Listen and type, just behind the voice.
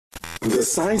The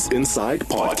Science Inside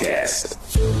Podcast.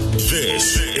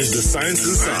 This is The Science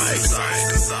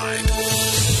Inside.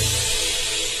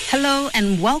 Hello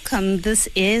and welcome. This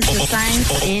is The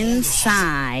Science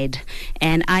Inside.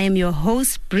 And I am your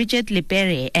host, Bridget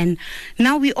Lepere. And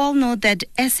now we all know that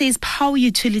SA's power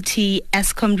utility,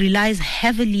 Eskom, relies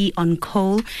heavily on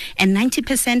coal. And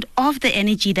 90% of the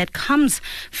energy that comes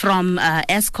from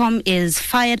Eskom is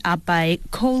fired up by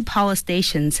coal power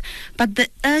stations. But the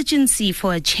urgency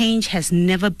for a change has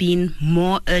never been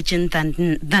more urgent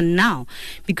than now.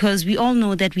 Because we all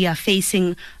know that we are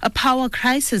facing a power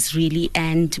crisis, really.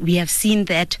 And we have seen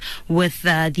that with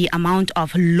the amount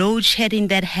of load shedding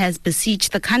that has besieged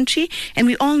the country. And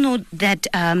we all know that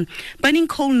burning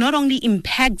coal not only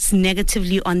impacts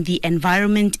negatively on the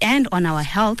environment and on our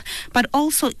health, but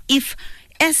also if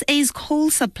SA's coal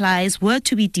supplies were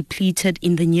to be depleted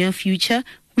in the near future,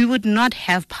 we would not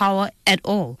have power at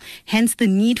all. Hence the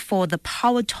need for the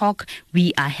power talk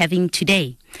we are having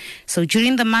today. So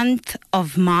during the month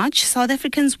of March, South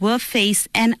Africans were faced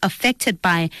and affected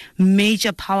by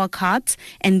major power cuts,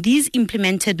 and these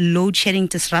implemented load shedding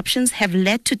disruptions have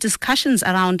led to discussions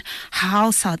around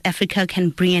how South Africa can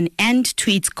bring an end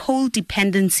to its coal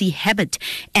dependency habit.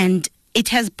 And it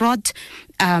has brought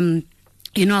a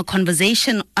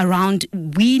conversation around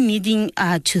we needing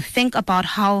to think about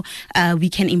how we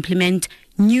can implement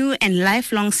new and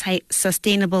lifelong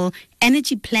sustainable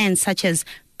energy plans, such as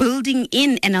building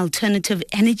in an alternative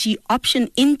energy option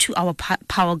into our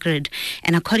power grid.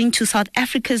 And according to South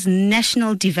Africa's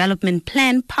National Development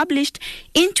Plan published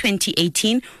in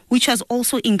 2018, which was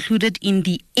also included in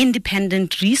the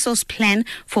Independent Resource Plan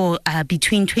for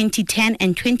between 2010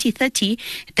 and 2030,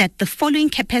 that the following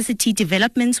capacity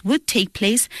developments would take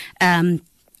place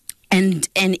and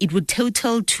it would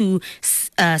total to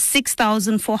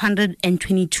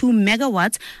 6,422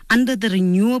 megawatts under the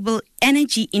Renewable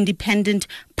Energy Independent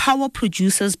Power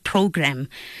Producers Program.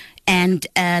 And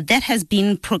that has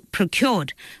been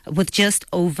procured with just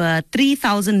over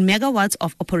 3,000 megawatts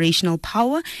of operational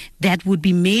power that would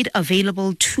be made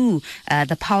available to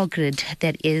the power grid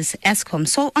that is Eskom.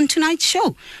 So on tonight's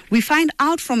show, we find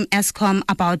out from Eskom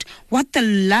about what the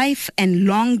life and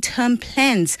long-term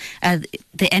plans,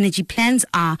 the energy plans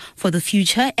are for the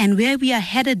future, and where we are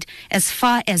headed as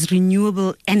far as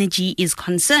renewable energy is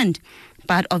concerned.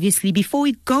 But obviously, before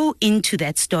we go into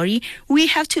that story, we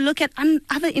have to look at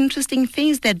other interesting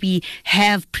things that we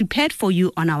have prepared for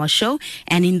you on our show.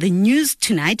 And in the news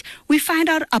tonight, we find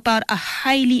out about a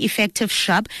highly effective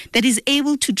shrub that is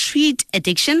able to treat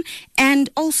addiction. And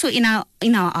also in our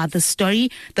other story,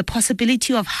 the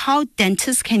possibility of how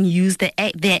dentists can use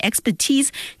their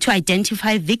expertise to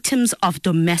identify victims of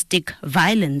domestic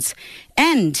violence.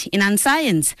 And in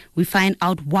Unscience, we find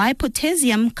out why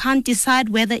potassium can't decide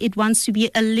whether it wants to be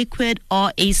a liquid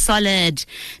or a solid.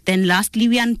 Then lastly,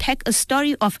 we unpack a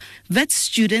story of vet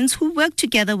students who work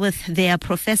together with their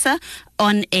professor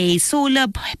on a solar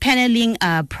paneling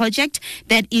project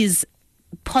that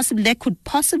could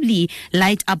possibly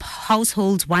light up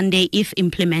households one day if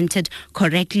implemented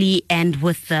correctly and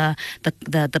with the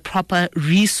proper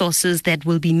resources that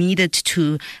will be needed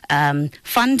to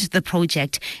fund the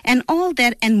project. And all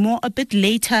that and more a bit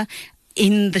later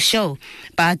in the show.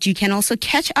 But you can also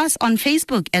catch us on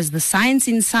Facebook as The Science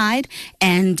Inside,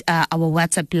 and our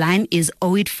WhatsApp line is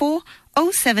 084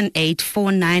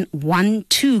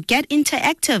 0784912. Get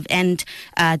interactive and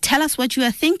tell us what you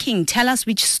are thinking. Tell us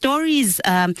which stories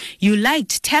you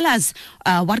liked. Tell us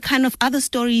what kind of other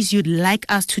stories you'd like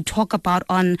us to talk about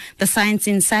on The Science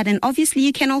Inside. And obviously,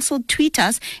 you can also tweet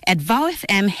us at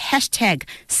VowFM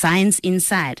 #Science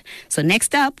Inside. So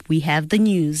next up, we have the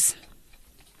news.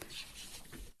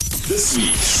 This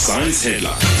week's Science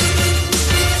Headline.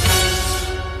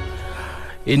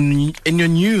 In your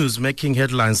news making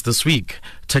headlines this week,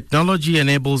 technology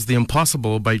enables the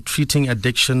impossible by treating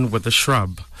addiction with a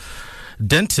shrub.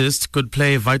 Dentists could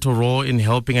play a vital role in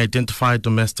helping identify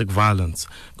domestic violence.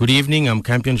 Good evening, I'm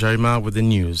Campion Jarima with the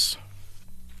news.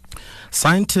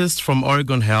 Scientists from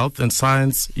Oregon Health and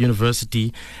Science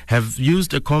University have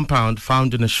used a compound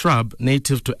found in a shrub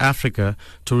native to Africa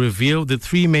to reveal the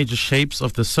three major shapes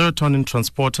of the serotonin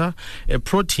transporter, a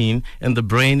protein in the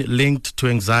brain linked to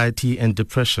anxiety and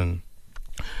depression.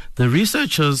 The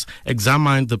researchers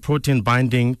examined the protein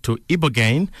binding to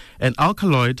ibogaine, an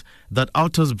alkaloid that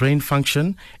alters brain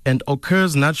function and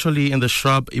occurs naturally in the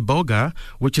shrub iboga,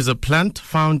 which is a plant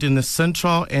found in the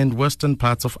central and western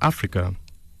parts of Africa.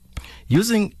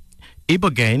 Using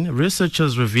ibogaine,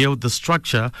 researchers revealed the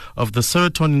structure of the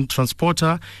serotonin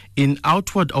transporter in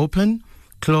outward open,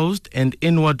 closed, and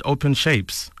inward open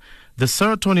shapes. The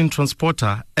serotonin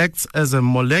transporter acts as a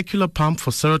molecular pump for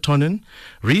serotonin,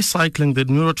 recycling the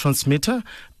neurotransmitter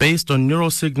based on neural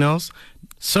signals.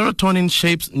 Serotonin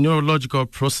shapes neurological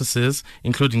processes,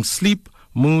 including sleep,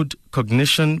 mood,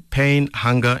 cognition, pain,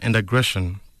 hunger, and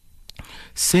aggression.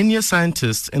 Senior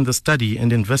scientists in the study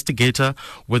and investigator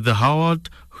with the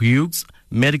Howard Hughes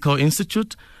Medical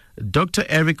Institute, Dr.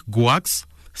 Eric Guax,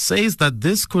 says that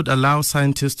this could allow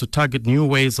scientists to target new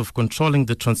ways of controlling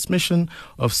the transmission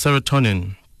of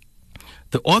serotonin.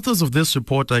 The authors of this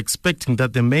report are expecting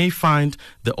that they may find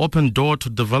the open door to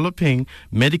developing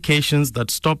medications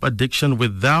that stop addiction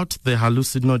without the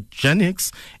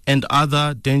hallucinogenics and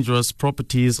other dangerous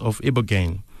properties of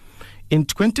ibogaine. In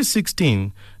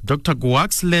 2016, Dr.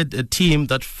 Guax led a team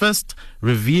that first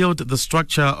revealed the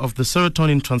structure of the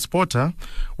serotonin transporter,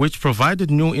 which provided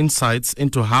new insights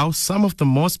into how some of the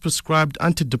most prescribed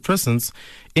antidepressants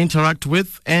interact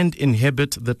with and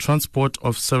inhibit the transport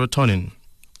of serotonin.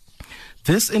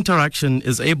 This interaction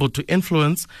is able to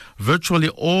influence virtually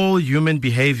all human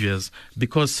behaviors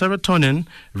because serotonin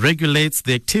regulates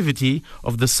the activity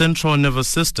of the central nervous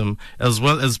system as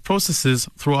well as processes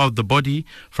throughout the body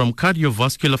from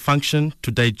cardiovascular function to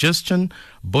digestion,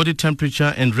 body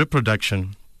temperature, and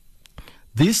reproduction.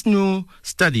 This new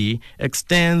study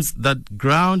extends that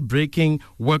groundbreaking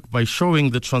work by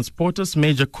showing the transporter's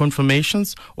major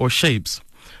conformations or shapes.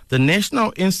 The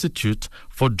National Institute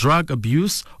for Drug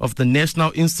Abuse of the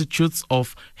National Institutes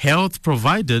of Health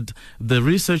provided the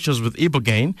researchers with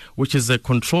ibogaine, which is a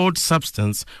controlled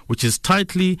substance which is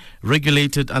tightly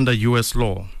regulated under U.S.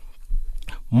 law.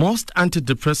 Most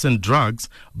antidepressant drugs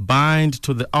bind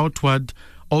to the outward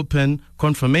open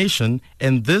conformation,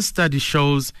 and this study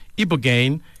shows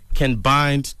ibogaine can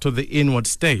bind to the inward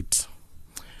state.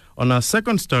 On our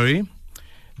second story,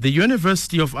 the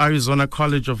University of Arizona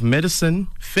College of Medicine,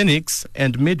 Phoenix,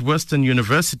 and Midwestern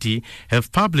University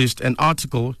have published an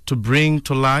article to bring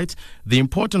to light the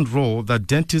important role that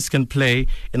dentists can play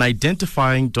in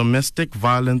identifying domestic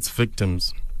violence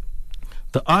victims.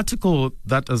 The article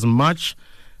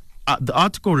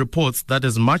reports that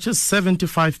as much as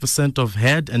 75% of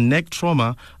head and neck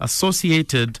trauma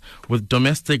associated with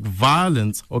domestic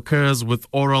violence occurs with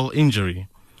oral injury.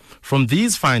 From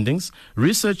these findings,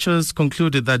 researchers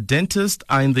concluded that dentists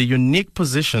are in the unique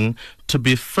position to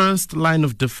be first line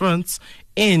of defense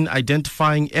in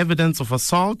identifying evidence of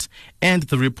assault and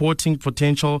the reporting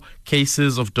potential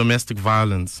cases of domestic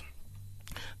violence.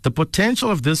 The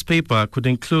potential of this paper could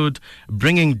include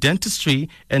bringing dentistry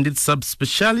and its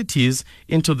subspecialties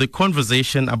into the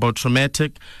conversation about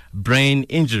traumatic brain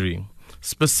injury,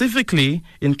 specifically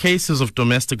in cases of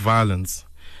domestic violence.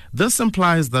 This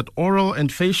implies that oral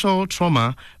and facial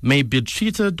trauma may be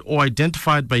treated or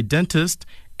identified by dentists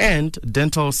and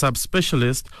dental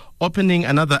subspecialists, opening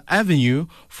another avenue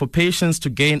for patients to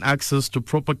gain access to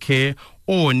proper care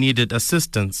or needed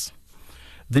assistance.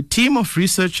 The team of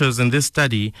researchers in this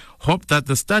study hope that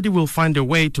the study will find a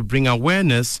way to bring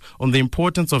awareness on the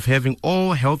importance of having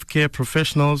all healthcare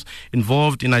professionals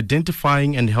involved in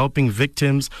identifying and helping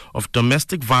victims of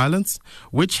domestic violence,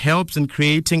 which helps in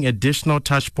creating additional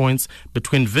touchpoints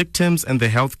between victims and the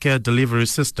healthcare delivery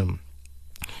system.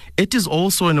 It is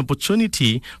also an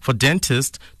opportunity for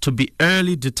dentists to be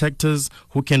early detectors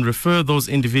who can refer those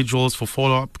individuals for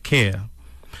follow-up care.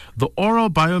 The oral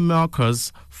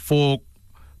biomarkers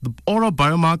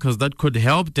that could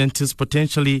help dentists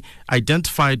potentially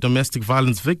identify domestic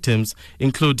violence victims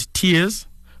include tears,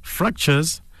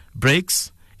 fractures,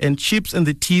 breaks, and chips in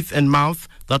the teeth and mouth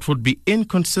that would be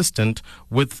inconsistent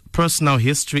with personal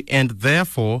history and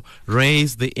therefore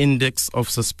raise the index of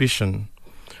suspicion.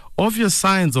 Obvious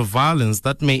signs of violence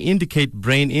that may indicate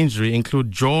brain injury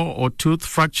include jaw or tooth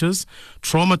fractures,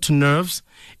 trauma to nerves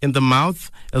in the mouth,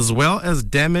 as well as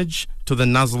damage to the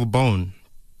nasal bone.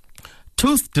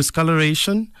 Tooth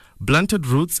discoloration, blunted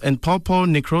roots, and pulpal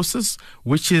necrosis,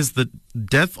 which is the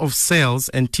death of cells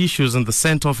and tissues in the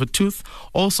center of a tooth,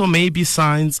 also may be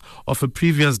signs of a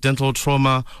previous dental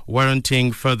trauma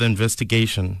warranting further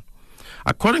investigation.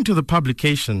 According to the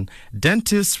publication,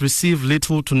 dentists receive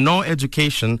little to no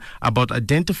education about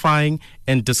identifying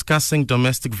and discussing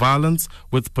domestic violence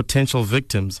with potential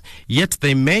victims, yet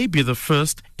they may be the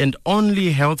first and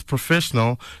only health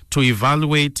professional to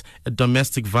evaluate a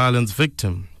domestic violence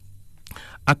victim.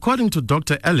 According to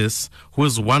Dr. Ellis, who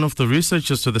is one of the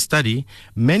researchers to the study,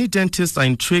 many dentists are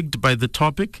intrigued by the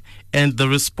topic and the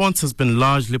response has been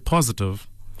largely positive.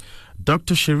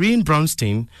 Dr. Shireen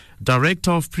Brownstein,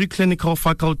 Director of Preclinical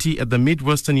Faculty at the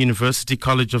Midwestern University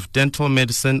College of Dental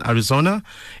Medicine, Arizona,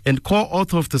 and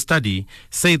co-author of the study,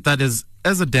 said that as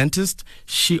as a dentist,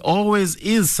 she always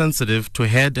is sensitive to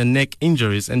head and neck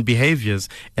injuries and behaviors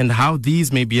and how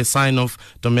these may be a sign of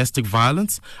domestic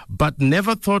violence, but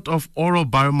never thought of oral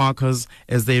biomarkers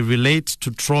as they relate to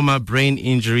trauma, brain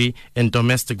injury, and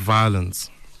domestic violence.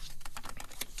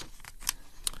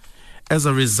 As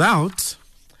a result,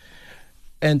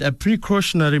 and a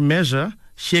precautionary measure,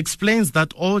 she explains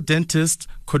that all dentists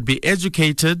could be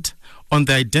educated on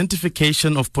the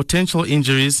identification of potential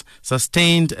injuries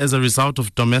sustained as a result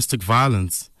of domestic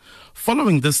violence.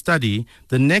 Following this study,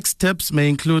 the next steps may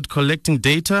include collecting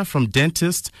data from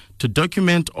dentists to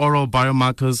document oral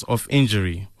biomarkers of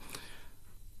injury.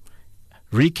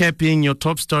 Recapping your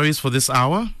top stories for this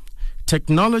hour,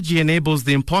 technology enables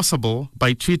the impossible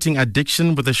by treating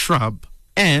addiction with a shrub,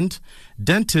 and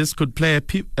dentists could play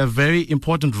a very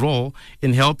important role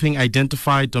in helping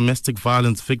identify domestic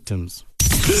violence victims.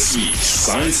 This week's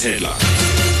Science Headline.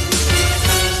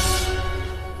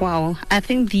 Wow, I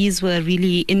think these were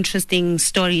really interesting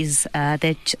stories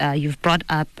that you've brought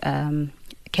up,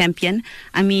 Campion.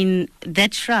 I mean,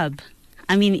 that shrub,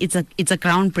 I mean, it's a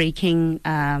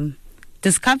groundbreaking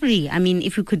discovery. I mean,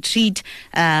 if we could treat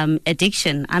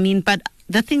addiction, I mean, but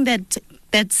the thing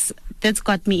that's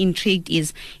got me intrigued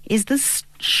is this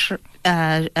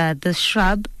the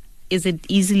shrub, is it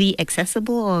easily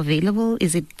accessible or available?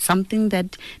 Is it something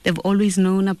that they've always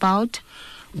known about?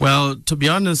 Well, to be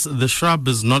honest, the shrub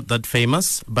is not that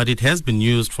famous, but it has been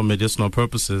used for medicinal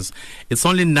purposes. It's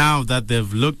only now that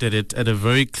they've looked at it at a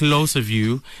very closer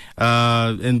view,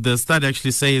 and the study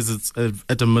actually says it's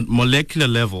at a molecular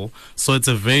level, so it's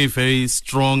a very, very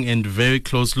strong and very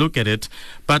close look at it.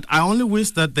 But I only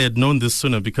wish that they had known this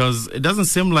sooner, because it doesn't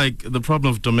seem like the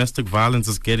problem of domestic violence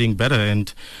is getting better,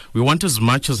 and we want as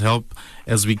much as help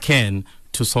as we can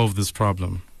to solve this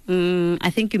problem. I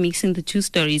think you're mixing the two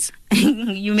stories.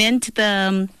 You meant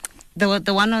the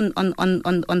one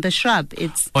on the shrub.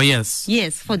 It's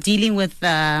yes, for dealing with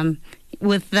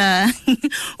with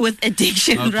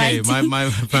addiction, okay, right?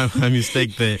 my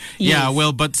mistake there. Yes. Yeah,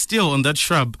 well, but still on that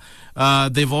shrub,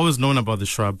 they've always known about the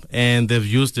shrub and they've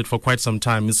used it for quite some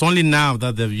time. It's only now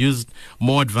that they've used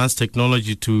more advanced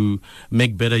technology to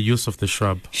make better use of the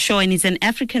shrub. Sure, and it's an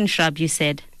African shrub, you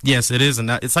said. Yes, it is,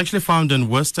 and it's actually found in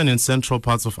western and central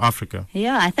parts of Africa.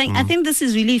 Yeah, I think this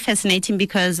is really fascinating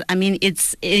because I mean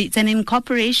it's an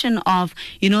incorporation of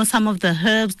some of the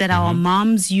herbs that our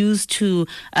moms use to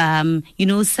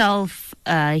self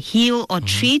heal or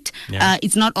treat. Yeah.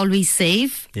 It's not always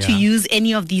safe to use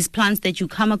any of these plants that you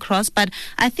come across, but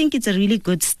I think it's a really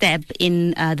good step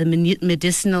in the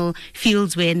medicinal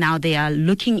fields where now they are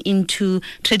looking into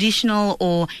traditional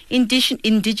or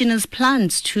indigenous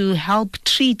plants to help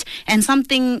treat and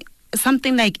something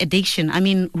like addiction. I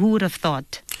mean, who would have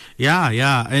thought?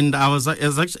 Yeah. And I was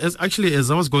as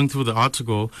I was going through the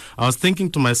article, I was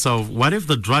thinking to myself, what if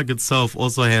the drug itself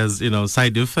also has,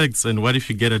 side effects? And what if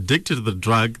you get addicted to the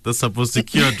drug that's supposed to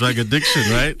cure drug addiction,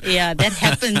 right? Yeah, that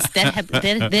happens.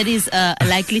 That is a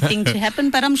likely thing to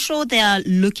happen. But I'm sure they are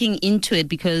looking into it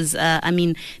because,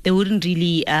 they wouldn't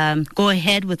really go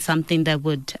ahead with something that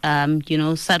would,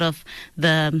 sort of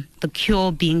the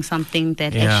cure being something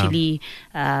that actually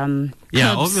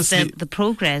obviously the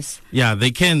progress. Yeah,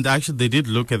 they can. Actually, they did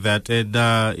look at that.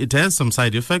 It has some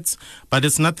side effects, but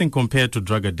it's nothing compared to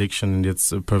drug addiction and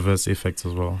its perverse effects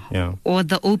as well. Yeah. Or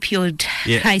the opioid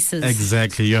crisis.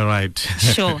 Exactly, you're right.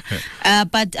 Sure.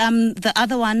 But the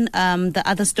other one, the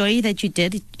other story that you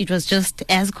did, it was just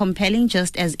as compelling,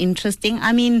 just as interesting.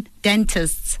 I mean,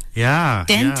 dentists. Yeah.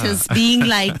 Dentists being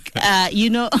like,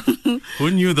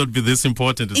 Who knew that would be this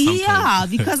important at some point? Yeah,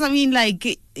 because I mean,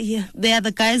 they are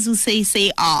the guys who say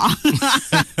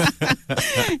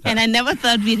and I never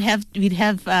thought we'd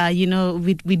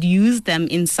use them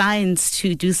in science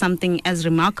to do something as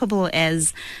remarkable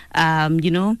as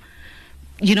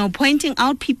pointing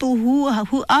out people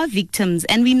who are victims.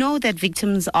 And we know that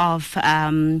victims of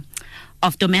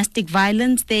domestic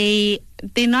violence, they're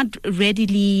not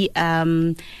readily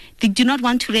they do not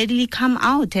want to readily come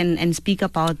out and speak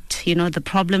about the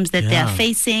problems that they are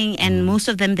facing, and most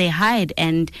of them they hide.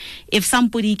 And if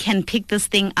somebody can pick this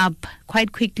thing up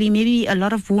quite quickly, maybe a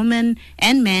lot of women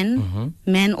and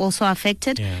men also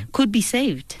affected, could be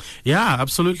saved. Yeah,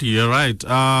 absolutely, you're right.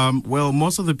 Well,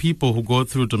 most of the people who go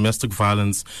through domestic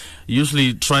violence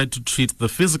usually try to treat the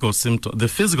physical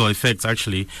effects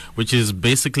actually, which is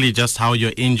basically just how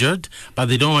you're injured, but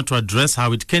they don't want to address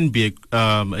how it can be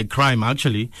a crime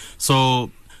actually.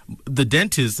 So the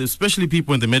dentists, especially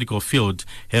people in the medical field,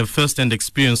 have first-hand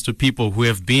experience to people who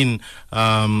have been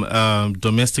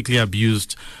domestically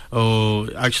abused or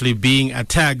actually being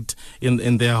attacked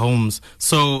in their homes.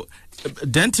 So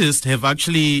dentists have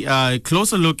actually a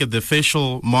closer look at the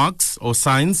facial marks or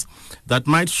signs that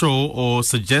might show or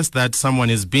suggest that someone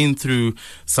has been through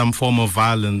some form of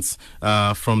violence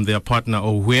from their partner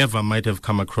or whoever might have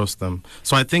come across them.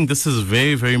 So I think this is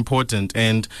very, very important.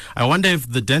 And I wonder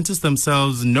if the dentists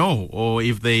themselves know, or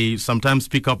if they sometimes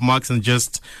pick up marks and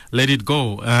just let it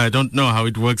go. I don't know how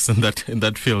it works in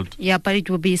that field. Yeah, but it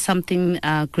will be something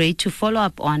great to follow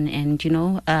up on, and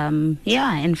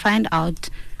and find out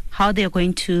how they're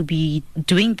going to be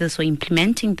doing this or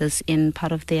implementing this in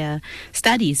part of their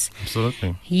studies.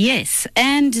 Absolutely. Yes.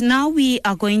 And now we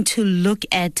are going to look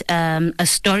at a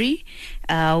story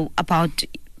about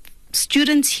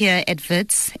students here at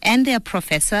WITS and their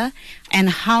professor, and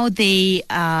how they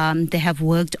have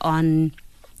worked on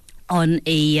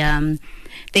a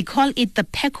they call it the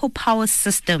PECO power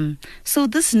system. So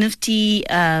this nifty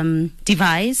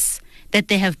device that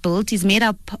they have built is made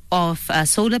up of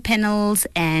solar panels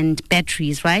and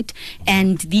batteries, right?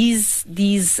 And these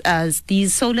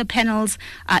solar panels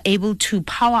are able to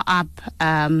power up.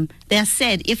 They are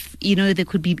said, if they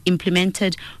could be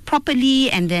implemented properly,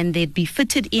 and then they'd be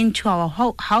fitted into our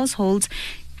households,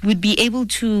 would be able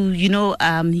to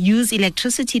use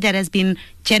electricity that has been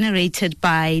generated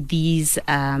by these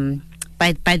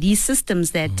by these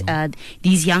systems that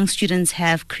these young students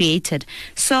have created.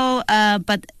 So,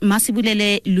 but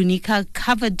Masibulele Lunika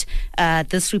covered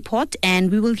this report,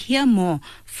 and we will hear more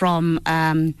from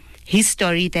his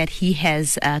story that he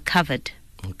has covered.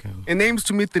 Okay. It aims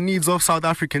to meet the needs of South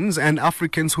Africans and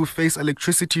Africans who face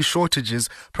electricity shortages.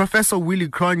 Professor Willie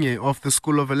Cronje of the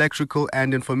School of Electrical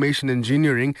and Information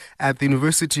Engineering at the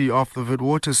University of the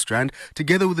Witwatersrand,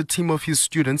 together with a team of his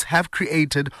students, have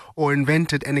created or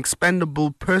invented an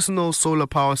expandable personal solar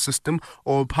power system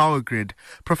or power grid.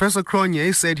 Professor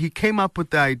Cronje said he came up with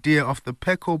the idea of the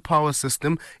PECO power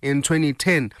system in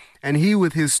 2010, and he,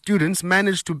 with his students,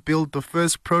 managed to build the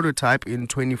first prototype in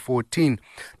 2014.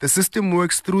 The system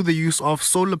works through the use of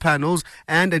solar panels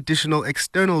and additional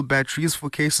external batteries for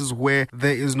cases where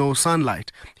there is no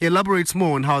sunlight. He elaborates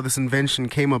more on how this invention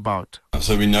came about.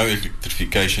 So we know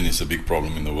electrification is a big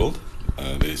problem in the world.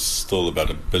 There's still about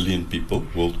 1 billion people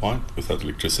worldwide without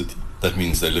electricity. That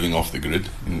means they're living off the grid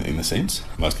in a sense,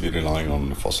 mostly relying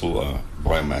on fossil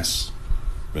biomass,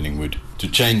 burning wood. To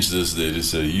change this, there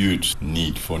is a huge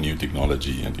need for new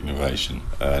technology and innovation,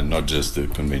 not just the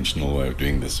conventional way of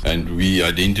doing this. And we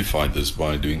identified this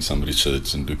by doing some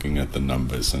research and looking at the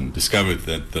numbers, and discovered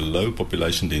that the low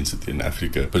population density in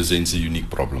Africa presents a unique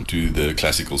problem to the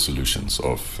classical solutions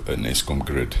of an ESCOM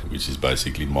grid, which is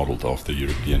basically modeled after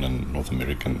European and North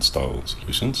American style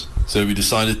solutions. So we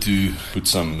decided to put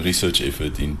some research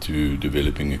effort into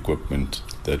developing equipment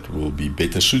that will be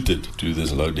better suited to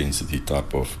this low density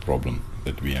type of problem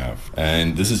that we have.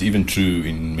 And this is even true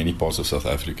in many parts of South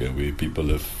Africa, where people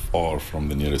live far from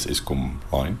the nearest ESCOM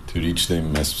line. To reach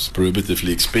them is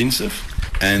prohibitively expensive.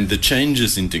 And the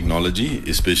changes in technology,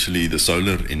 especially the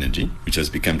solar energy, which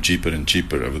has become cheaper and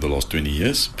cheaper over the last 20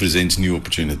 years, presents new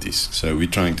opportunities. So we're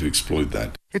trying to exploit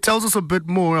that. He tells us a bit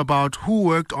more about who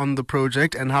worked on the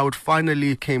project and how it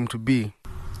finally came to be.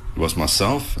 It was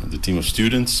myself and the team of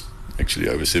students, actually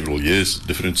over several years,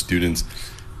 different students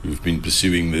who've been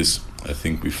pursuing this. I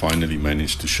think we finally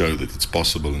managed to show that it's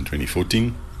possible in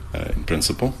 2014 in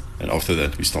principle. And after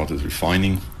that we started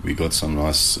refining. We got some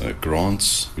nice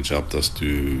grants which helped us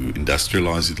to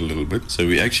industrialize it a little bit. So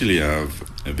we actually have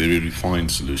a very refined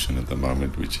solution at the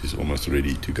moment, which is almost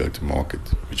ready to go to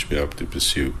market, which we hope to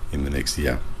pursue in the next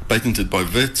year. Patented by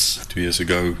WITS 2 years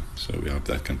ago, so we hope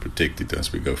that can protect it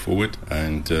as we go forward.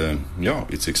 And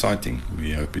it's exciting.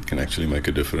 We hope it can actually make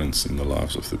a difference in the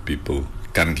lives of the people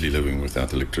currently living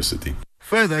without electricity.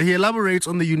 Further, he elaborates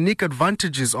on the unique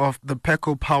advantages of the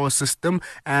PECO power system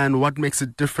and what makes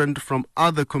it different from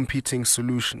other competing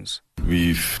solutions.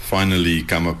 We've finally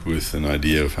come up with an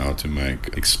idea of how to make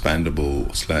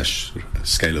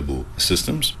expandable/scalable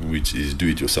systems, which is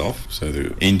do-it-yourself. So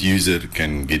the end user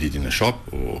can get it in a shop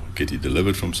or get it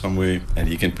delivered from somewhere, and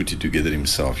he can put it together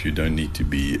himself. You don't need to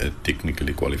be a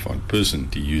technically qualified person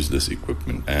to use this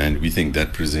equipment. And we think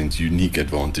that presents unique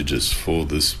advantages for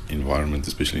this environment,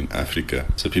 especially in Africa.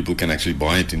 So people can actually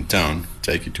buy it in town,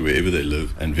 take it to wherever they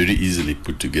live, and very easily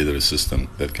put together a system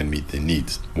that can meet their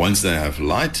needs. Once they have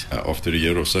light, after a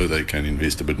year or so, they can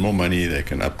invest a bit more money, they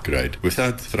can upgrade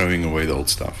without throwing away the old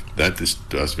stuff. That is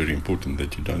to us very important,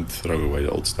 that you don't throw away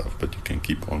the old stuff, but you can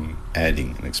keep on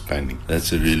adding and expanding.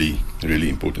 That's a really, really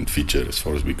important feature as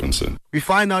far as we're concerned. We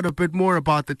find out a bit more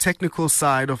about the technical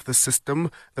side of the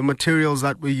system, the materials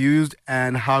that were used,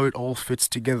 and how it all fits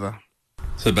together.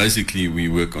 So basically we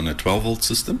work on a 12-volt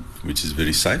system, which is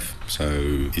very safe.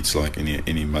 So it's like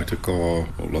any motor car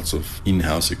or lots of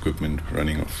in-house equipment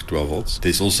running off 12 volts.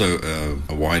 There's also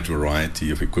a wide variety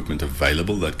of equipment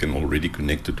available that can already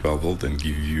connect to 12 volt and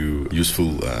give you useful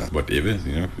whatever,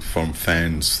 from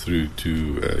fans through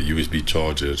to USB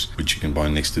chargers, which you can buy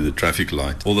next to the traffic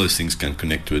light. All those things can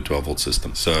connect to a 12-volt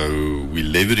system. So we're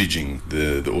leveraging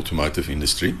the automotive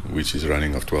industry, which is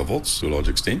running off 12 volts to a large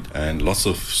extent, and lots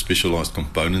of specialized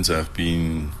components have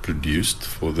been produced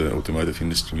for the automotive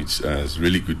industry, which has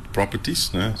really good properties.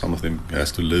 Some of them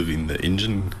has to live in the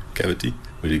engine cavity,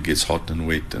 where it gets hot and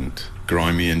wet and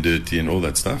grimy and dirty and all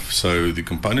that stuff. So the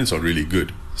components are really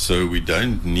good. So we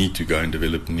don't need to go and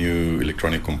develop new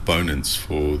electronic components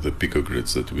for the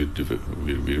picogrids that we've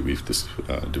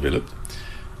developed.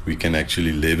 We can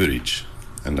actually leverage,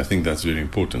 and I think that's very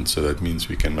important. So that means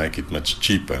we can make it much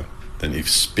cheaper than if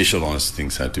specialized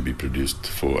things had to be produced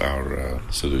for our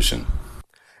solution.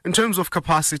 In terms of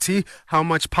capacity, how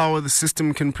much power the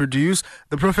system can produce,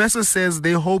 the professor says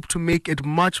they hope to make it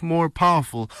much more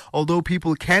powerful, although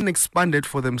people can expand it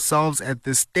for themselves at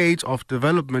this stage of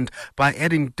development by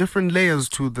adding different layers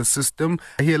to the system.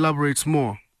 He elaborates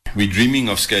more. We're dreaming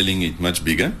of scaling it much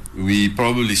bigger. We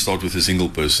probably start with a single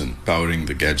person powering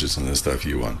the gadgets and the stuff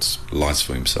he wants, lights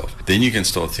for himself. Then you can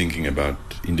start thinking about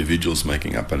individuals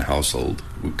making up a household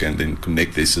who can then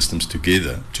connect their systems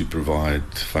together to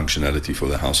provide functionality for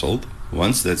the household.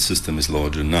 Once that system is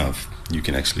large enough, you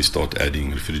can actually start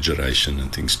adding refrigeration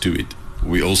and things to it.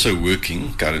 We're also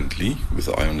working currently with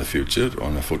the eye on the future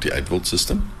on a 48-volt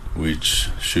system, which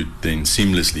should then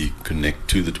seamlessly connect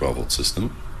to the 12-volt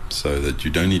system, so that you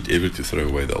don't need ever to throw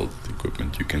away the old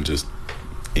equipment. You can just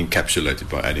encapsulate it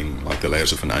by adding like the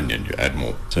layers of an onion. You add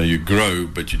more. So you grow,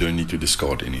 but you don't need to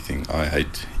discard anything. I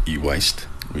hate e-waste,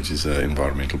 which is an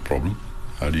environmental problem.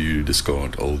 How do you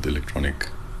discard old electronic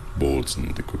boards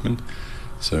and equipment?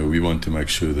 So we want to make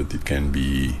sure that it can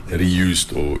be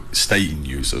reused or stay in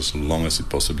use as long as it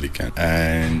possibly can.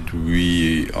 And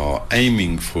we are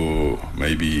aiming for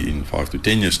maybe in 5 to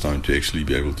 10 years' time to actually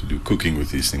be able to do cooking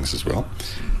with these things as well.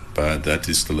 But that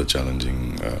is still a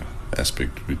challenging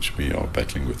aspect which we are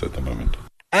battling with at the moment.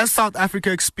 As South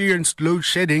Africa experienced load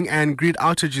shedding and grid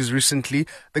outages recently,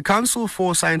 the Council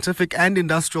for Scientific and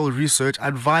Industrial Research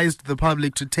advised the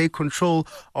public to take control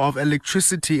of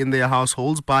electricity in their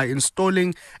households by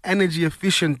installing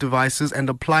energy-efficient devices and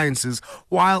appliances,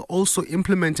 while also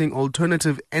implementing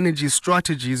alternative energy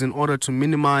strategies in order to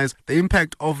minimize the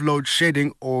impact of load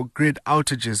shedding or grid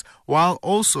outages, while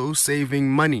also saving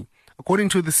money. According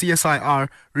to the CSIR,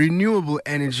 renewable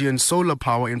energy and solar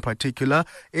power in particular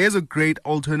is a great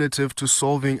alternative to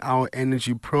solving our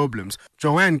energy problems.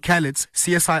 Joanne Kalitz,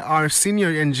 CSIR senior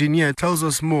engineer, tells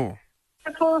us more.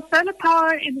 For solar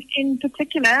power in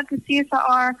particular, the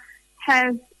CSIR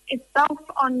has itself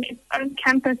on its own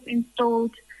campus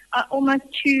installed almost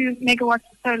 2 megawatts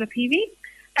of solar PV.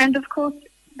 And of course,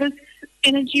 this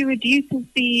energy reduces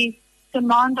the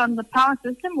demand on the power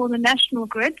system or the national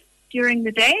grid during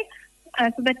the day.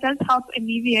 So that does help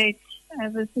alleviate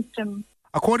the system.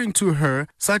 According to her,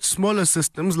 such smaller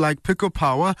systems like Pico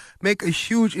Power make a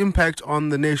huge impact on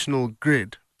the national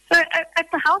grid. So at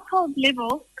the household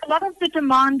level, a lot of the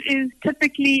demand is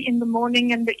typically in the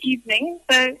morning and the evening.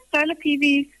 So solar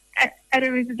PV at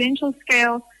a residential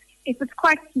scale, if it's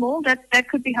quite small, that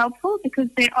could be helpful because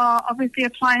there are obviously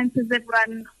appliances that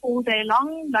run all day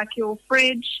long, like your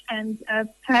fridge and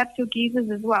perhaps your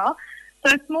geysers as well.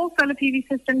 So a small solar PV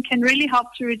system can really help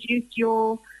to reduce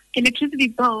your electricity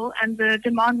bill and the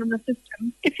demand on the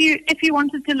system. If you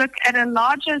wanted to look at a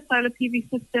larger solar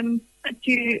PV system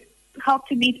to help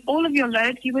to meet all of your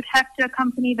load, you would have to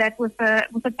accompany that with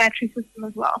a battery system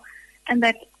as well, and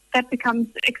that becomes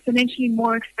exponentially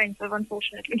more expensive,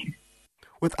 unfortunately.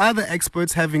 With other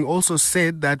experts having also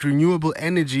said that renewable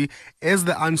energy is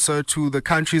the answer to the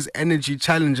country's energy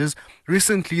challenges,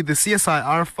 recently the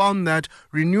CSIR found that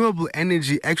renewable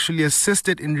energy actually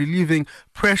assisted in relieving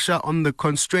pressure on the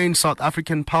constrained South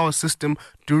African power system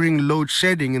during load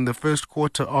shedding in the first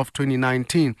quarter of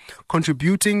 2019,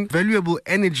 contributing valuable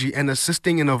energy and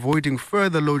assisting in avoiding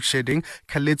further load shedding.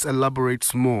 Kalitz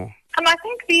elaborates more. I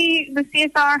think the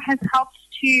CSIR has helped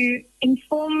to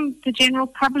inform the general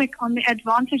public on the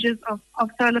advantages of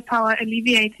solar power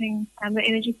alleviating the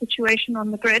energy situation on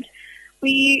the grid.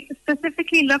 We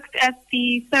specifically looked at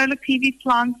the solar PV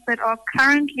plants that are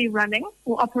currently running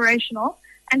or operational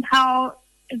and how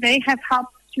they have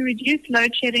helped to reduce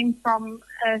load shedding from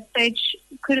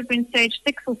could have been stage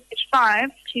 6 or stage 5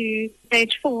 to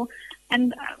stage 4.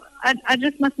 And I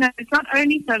just must note, it's not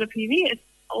only solar PV, it's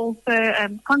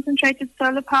also concentrated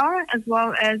solar power, as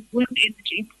well as wind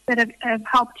energy that have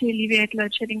helped to alleviate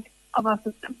load shedding of our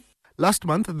system. Last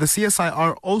month, the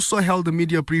CSIR also held a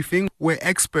media briefing where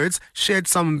experts shared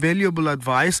some valuable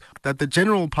advice that the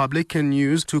general public can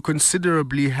use to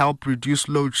considerably help reduce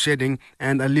load shedding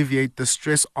and alleviate the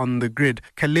stress on the grid.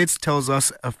 Khaled tells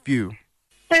us a few.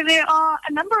 So there are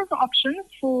a number of options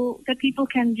that people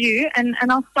can do, and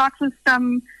I'll start with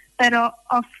some that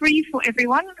are free for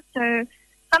everyone. So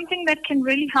something that can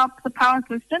really help the power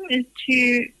system is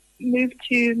to move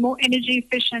to more energy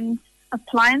efficient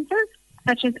appliances,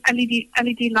 such as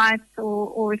LED lights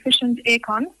or efficient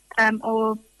aircon,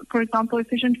 or, for example,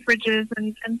 efficient fridges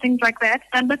and things like that.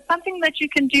 But something that you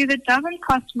can do that doesn't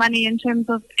cost money in terms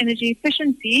of energy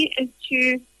efficiency is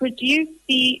to reduce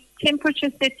the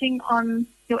temperature setting on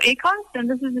your aircons, and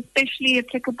this is especially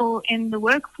applicable in the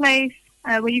workplace,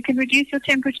 where you can reduce your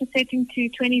temperature setting to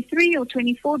 23 or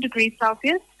 24 degrees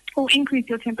Celsius, or increase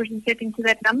your temperature setting to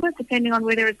that number, depending on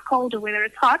whether it's cold or whether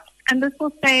it's hot. And this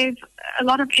will save a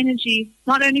lot of energy,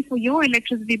 not only for your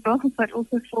electricity bill, but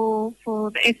also for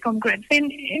the Eskom grid. Then,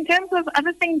 in terms of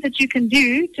other things that you can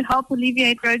do to help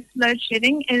alleviate load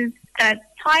shedding is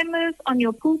timers on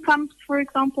your pool pumps, for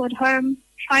example, at home.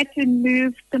 Try to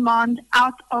move demand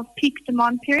out of peak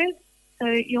demand periods. So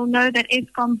you'll know that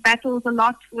Eskom battles a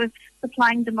lot with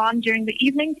supplying demand during the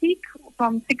evening peak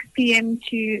from 6 p.m.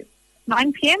 to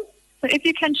 9 p.m. So if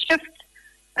you can shift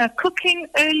cooking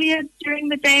earlier during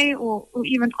the day or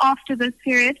even after this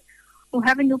period, or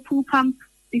having your pool pump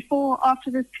before or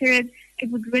after this period, it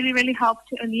would really, really help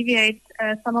to alleviate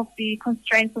some of the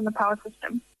constraints on the power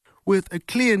system. With a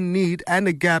clear need and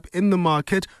a gap in the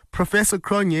market, Professor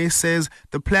Cronje says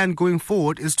the plan going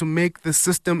forward is to make the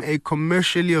system a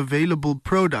commercially available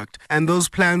product, and those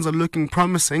plans are looking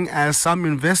promising as some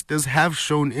investors have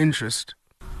shown interest.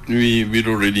 We're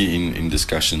already in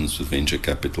discussions with venture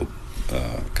capital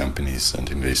companies and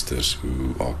investors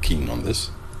who are keen on this.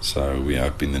 So we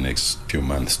hope in the next few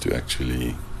months to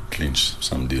actually clinch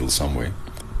some deal somewhere.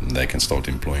 And they can start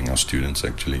employing our students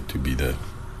actually to be the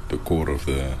core of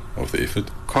the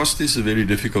effort. Cost is a very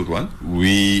difficult one.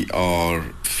 We are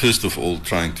first of all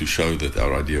trying to show that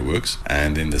our idea works,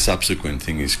 and then the subsequent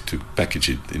thing is to package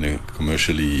it in a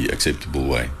commercially acceptable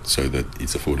way so that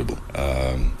it's affordable.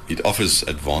 It offers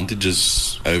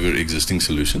advantages over existing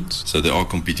solutions. So there are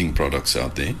competing products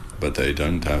out there, but they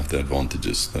don't have the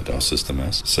advantages that our system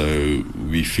has. So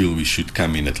we feel we should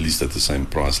come in at least at the same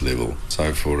price level.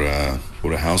 So for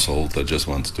a household that just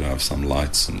wants to have some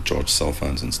lights and charge cell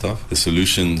phones and stuff, the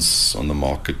solutions on the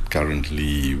market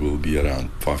currently will be around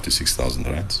 5,000 to 6,000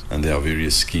 rands. And there are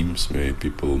various schemes where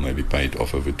people maybe pay it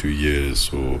off over 2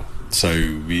 years. So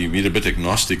we're a bit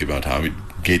agnostic about how it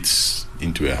gets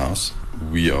into a house.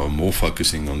 We are more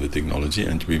focusing on the technology,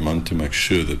 and we want to make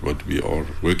sure that what we are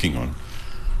working on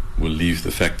will leave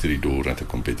the factory door at a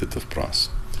competitive price,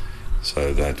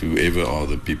 so that whoever are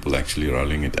the people actually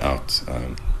rolling it out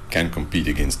can compete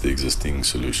against the existing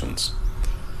solutions,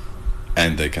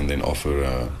 and they can then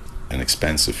offer an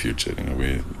expansive future,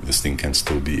 where this thing can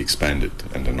still be expanded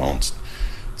and enhanced.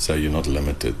 So you're not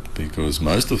limited, because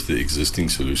most of the existing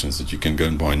solutions that you can go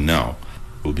and buy now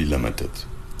will be limited.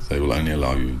 They will only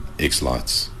allow you X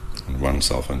lights and one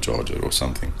cell phone charger or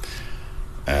something.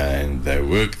 And they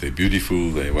work, they're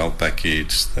beautiful, they're well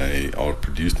packaged, they are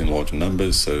produced in large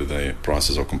numbers, so their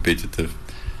prices are competitive.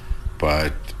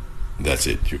 But that's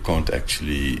it. You can't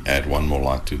actually add one more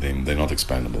light to them. They're not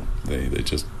expandable. They're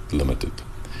just limited.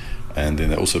 And then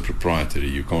they're also proprietary.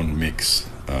 You can't mix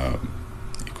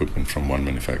equipment from one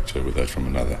manufacturer with that from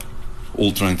another.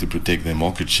 All trying to protect their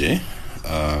market share.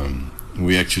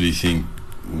 We actually think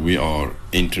we are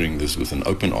entering this with an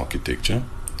open architecture.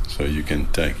 So you can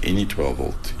take any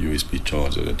 12-volt USB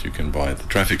charger that you can buy at the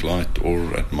traffic light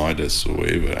or at Midas or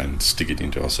wherever and stick it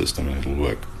into our system and it'll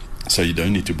work. So you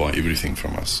don't need to buy everything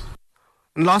from us.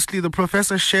 And lastly, the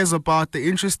professor shares about the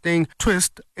interesting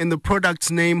twist in the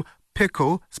product's name,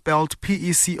 PECO, spelled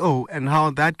P-E-C-O, and how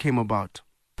that came about.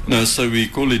 No, so we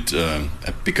call it a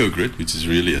pico grid, which is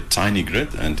really a tiny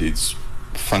grid, and its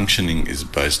functioning is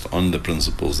based on the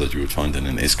principles that you would find in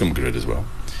an Eskom grid as well.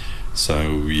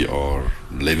 So we are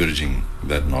leveraging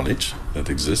that knowledge that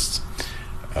exists,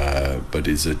 but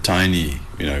it's a tiny,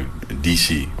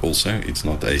 DC also. It's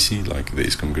not AC like the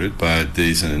Eskom grid, but there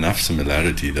is enough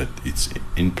similarity that it's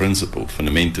in principle,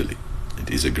 fundamentally, it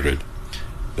is a grid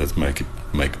that make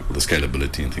the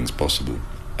scalability and things possible.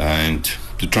 And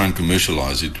to try and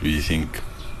commercialize it, we think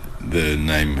the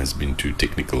name has been too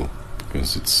technical,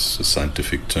 because it's a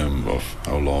scientific term of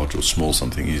how large or small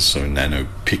something is. So nano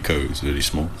pico is very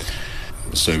small.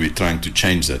 So we're trying to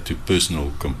change that to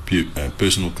personal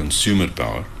consumer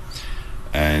power,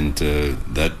 and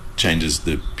that changes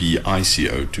the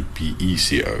PICO to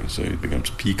PECO, so it becomes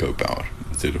pico power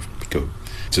instead of pico,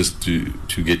 just to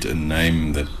get a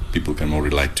name that people can more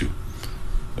relate to.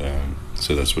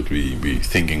 So that's what we're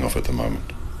thinking of at the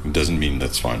moment. It doesn't mean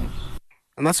that's final.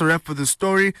 And that's a wrap for the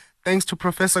story. Thanks to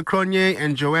Professor Cronje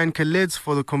and Joanne Khalidz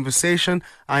for the conversation.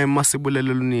 I am Masibule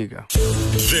Luniga.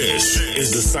 This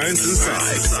is the Science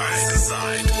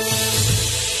Inside.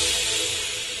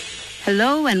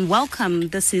 Hello and welcome.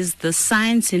 This is the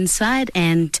Science Inside,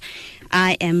 and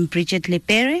I am Bridget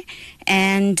Lepere.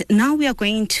 And now we are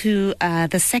going to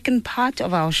the second part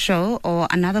of our show, or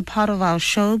another part of our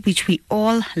show, which we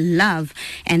all love,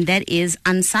 and that is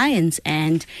Unscience.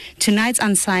 And tonight's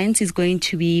Unscience is going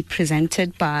to be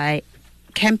presented by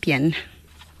Campion.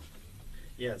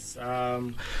 Yes.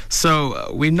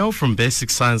 So we know from basic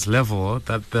science level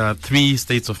that there are three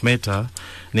states of matter,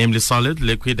 namely solid,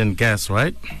 liquid, and gas,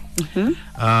 right? Mm-hmm.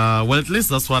 Well, at least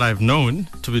that's what I've known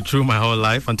to be true my whole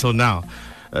life until now.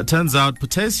 Turns out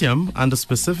potassium, under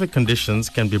specific conditions,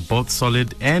 can be both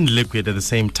solid and liquid at the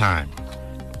same time.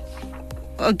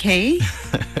 Okay.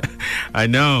 I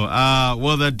know.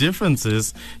 Well, the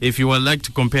differences, if you would like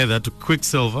to compare that to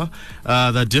quicksilver,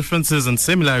 the differences and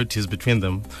similarities between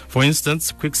them. For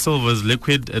instance, quicksilver is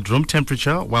liquid at room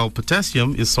temperature, while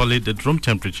potassium is solid at room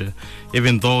temperature,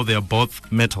 even though they are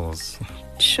both metals.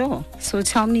 Sure. So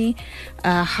tell me,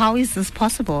 how is this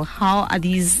possible? How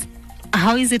is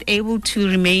it able to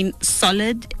remain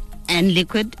solid and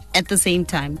liquid at the same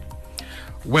time?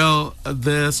 Well,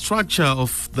 the structure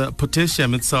of the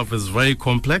potassium itself is very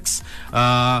complex.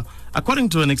 According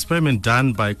to an experiment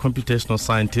done by computational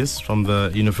scientists from the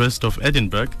University of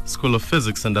Edinburgh School of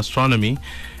Physics and Astronomy,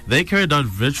 they carried out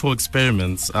virtual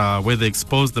experiments where they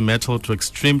exposed the metal to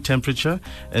extreme temperature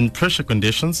and pressure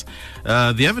conditions.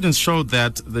 The evidence showed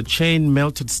that the chain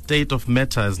melted state of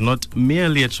matter is not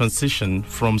merely a transition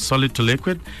from solid to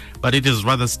liquid, but it is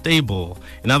rather stable.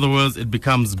 In other words, it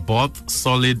becomes both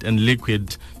solid and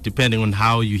liquid depending on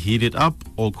how you heat it up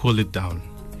or cool it down.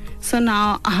 So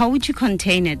now, how would you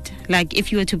contain it? Like,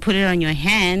 if you were to put it on your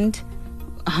hand,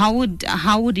 how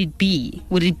would it be?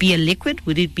 Would it be a liquid?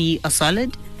 Would it be a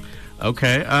solid?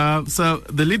 Okay, so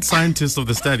the lead scientist of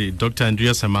the study, Dr.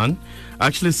 Andreas Hermann,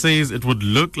 actually says it would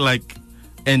look like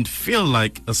and feel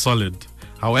like a solid.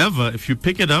 However, if you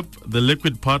pick it up, the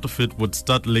liquid part of it would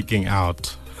start leaking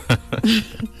out.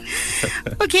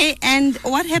 Okay, and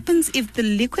what happens if the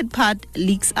liquid part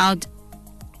leaks out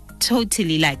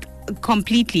totally, like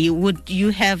completely? Would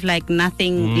you have like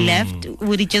nothing left?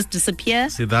 Would it just disappear?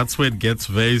 See, that's where it gets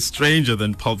very stranger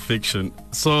than Pulp Fiction.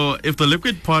 So if the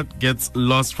liquid part gets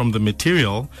lost from the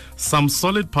material, some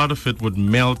solid part of it would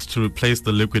melt to replace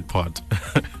the liquid part.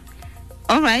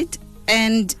 All right.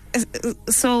 And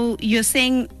so you're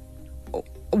saying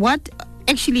what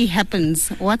actually happens?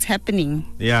 What's happening?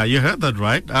 Yeah, you heard that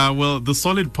right. Well, the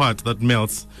solid part that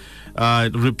melts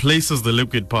it replaces the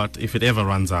liquid part if it ever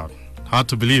runs out. Hard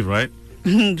to believe, right?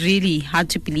 Really hard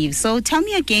to believe. So tell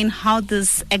me again how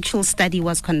this actual study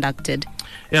was conducted.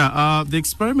 Yeah, the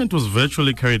experiment was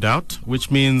virtually carried out,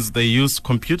 which means they used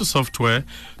computer software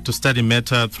to study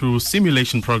matter through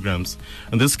simulation programs.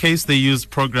 In this case, they used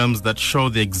programs that show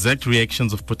the exact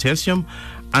reactions of potassium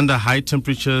under high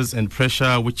temperatures and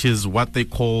pressure, which is what they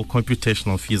call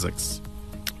computational physics.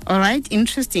 All right,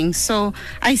 interesting. So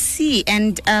I see.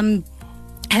 And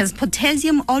has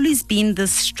potassium always been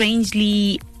this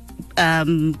strangely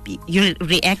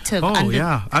reactive?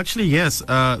 Yeah, actually, yes.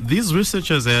 These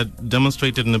researchers had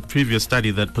demonstrated in a previous study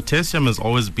that potassium has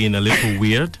always been a little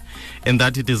weird in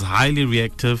that it is highly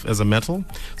reactive as a metal.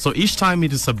 So each time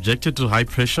it is subjected to high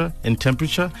pressure and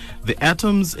temperature, the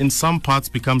atoms in some parts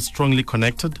become strongly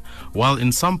connected, while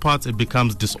in some parts it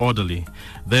becomes disorderly,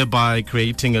 thereby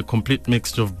creating a complete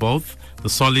mixture of both the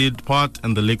solid part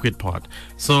and the liquid part.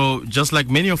 So just like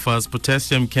many of us,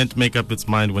 potassium can't make up its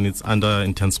mind when it's under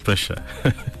intense pressure.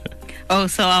 Oh,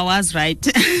 so I was right.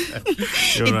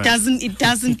 It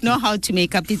doesn't know how to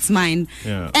make up its mind.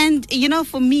 Yeah. And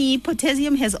for me,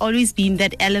 potassium has always been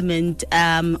that element,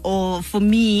 or for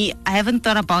me, I haven't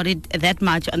thought about it that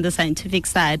much on the scientific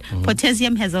side. Mm-hmm.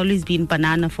 Potassium has always been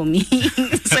banana for me.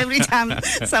 So every time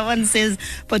someone says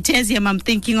potassium, I'm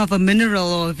thinking of a mineral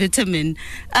or a vitamin.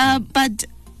 But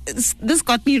this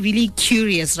got me really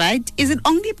curious, right? Is it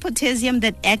only potassium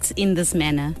that acts in this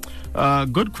manner?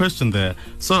 Good question there.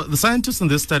 So the scientists in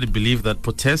this study believe that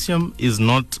potassium is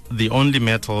not the only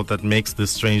metal that makes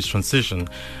this strange transition,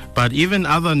 but even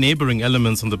other neighboring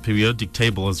elements on the periodic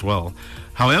table as well.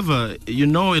 However,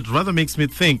 it rather makes me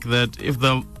think that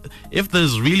if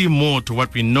there's really more to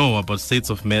what we know about states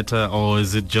of matter, or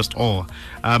is it just all?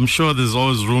 I'm sure there's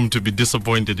always room to be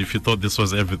disappointed if you thought this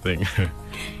was everything.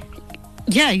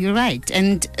 Yeah, you're right.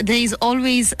 And there is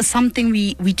always something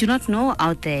we do not know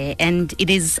out there. And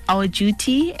it is our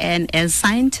duty, and as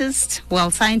scientists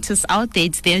out there,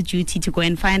 it's their duty to go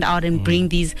and find out and bring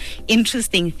these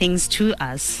interesting things to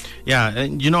us. Yeah,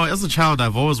 and as a child,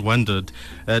 I've always wondered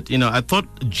that, I thought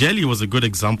jelly was a good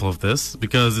example of this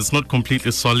because it's not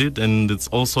completely solid and it's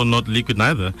also not liquid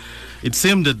neither. It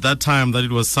seemed at that time that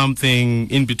it was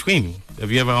something in between. Have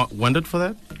you ever wondered for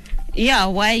that? Yeah,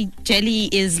 why jelly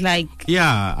is like...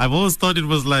 Yeah, I've always thought it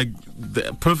was like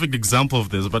the perfect example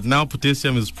of this, but now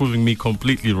potassium is proving me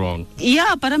completely wrong.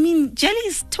 Yeah, but I mean, jelly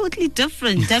is totally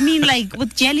different. I mean, like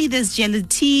with jelly, there's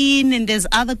gelatin and there's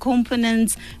other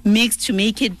components mixed to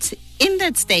make it in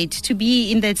that state, to be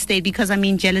in that state, because I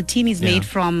mean, gelatin is made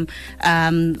from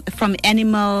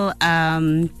animal...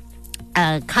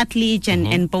 cartilage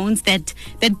and bones, that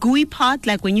gooey part,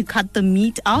 like when you cut the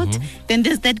meat out, then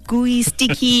there's that gooey,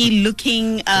 sticky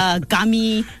looking,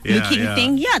 gummy looking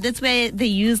thing. Yeah, that's where they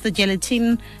use the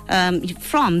gelatin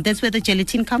from. That's where the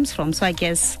gelatin comes from. So I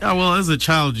guess. Yeah, well, as a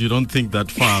child, you don't think that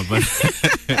far, but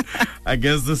I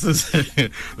guess this is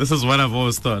what I've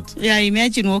always thought. Yeah,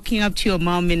 imagine walking up to your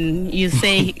mom and you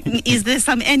say, "Is there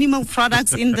some animal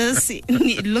products in this?"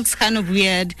 It looks kind of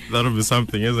weird. That'll be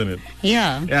something, isn't it?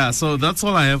 Yeah. Yeah. So that's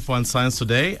all I have for On Science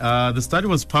today. The study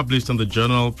was published in the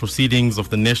journal Proceedings of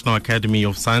the National Academy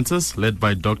of Sciences, led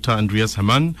by Dr. Andreas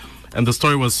Hamann, and the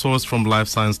story was sourced from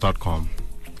livescience.com.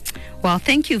 Well,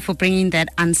 thank you for bringing that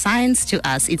unscience to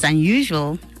us. It's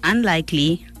unusual,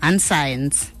 unlikely,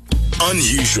 unscience.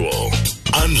 Unusual,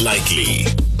 unlikely,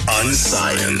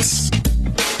 unscience.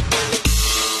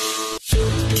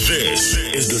 This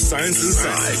is the Science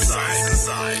Inside.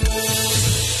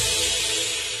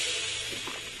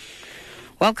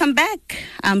 Welcome back.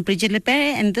 I'm Bridget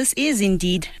Lepere, and this is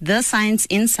indeed The Science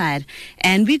Inside.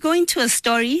 And we're going to a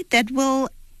story that will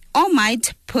or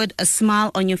might put a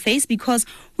smile on your face, because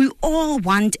we all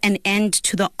want an end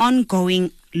to the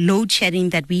ongoing load shedding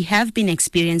that we have been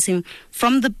experiencing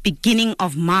from the beginning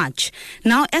of March.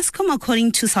 Now, Eskom,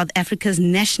 according to South Africa's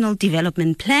National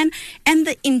Development Plan and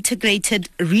the Integrated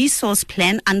Resource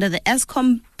Plan under the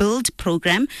Eskom Build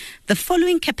program, the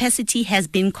following capacity has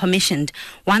been commissioned: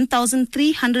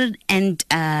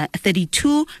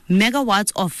 1,332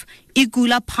 megawatts of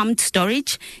Igula pumped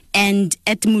storage, and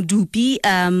at Mudupi,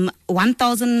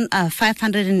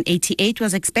 1,588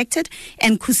 was expected,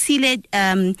 and Kusile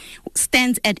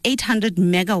stands at 800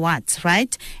 megawatts,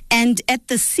 right? And at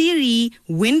the Siri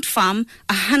wind farm,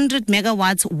 100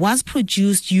 megawatts was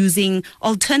produced using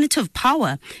alternative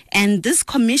power. And this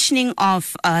commissioning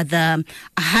of the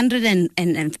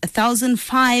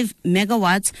 1,005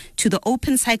 megawatts to the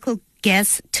open cycle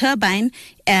gas turbine,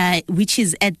 which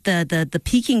is at the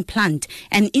peaking plant.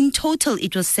 And in total,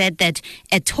 it was said that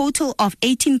a total of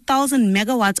 18,000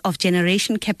 megawatts of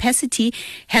generation capacity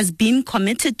has been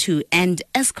committed to. And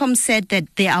Eskom said that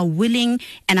they are willing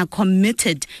and are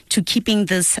committed to keeping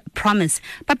this promise.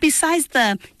 But besides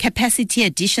the capacity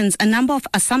additions, a number of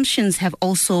assumptions have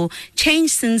also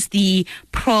changed since the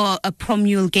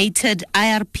promulgated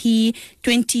IRP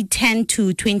 2010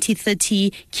 to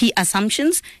 2030 key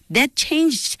assumptions. That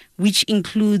changed, which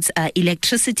includes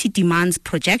electricity demands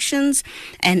projections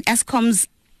and Eskom's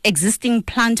existing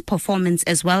plant performance,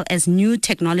 as well as new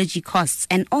technology costs.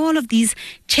 And all of these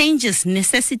changes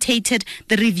necessitated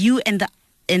the review and the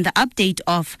update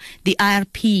of the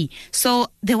IRP. So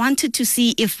they wanted to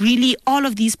see if really all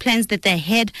of these plans that they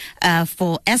had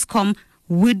for Eskom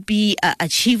would be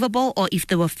achievable, or if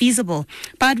they were feasible.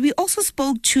 But we also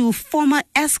spoke to former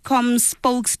Eskom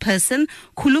spokesperson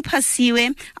Khulupha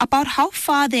Siwe about how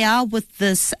far they are with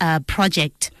this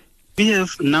project. We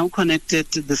have now connected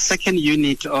the second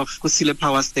unit of Kusile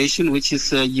Power Station, which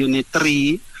is Unit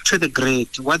 3, to the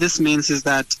grid. What this means is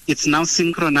that it's now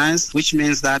synchronized, which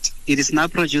means that it is now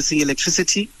producing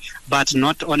electricity, but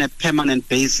not on a permanent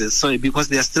basis. So because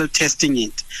they are still testing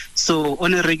it. So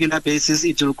on a regular basis,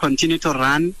 it will continue to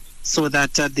run so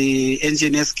that the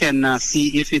engineers can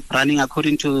see if it's running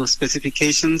according to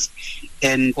specifications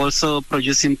and also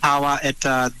producing power at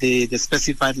the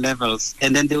specified levels.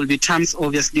 And then there will be times,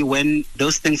 obviously, when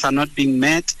those things are not being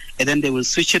met, and then they will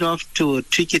switch it off to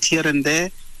tweak it here and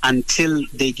there, until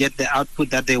they get the output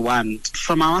that they want.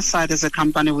 From our side as a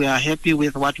company, we are happy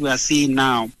with what we are seeing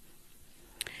now.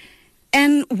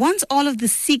 And once all of the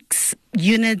 6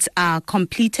 units are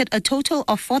completed, a total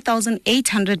of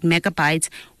 4,800 megawatts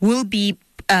will be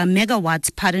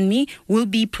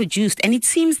produced. And it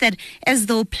seems that as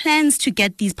though plans to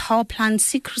get these power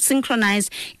plants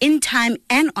synchronized in time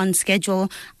and on schedule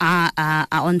are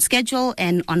on schedule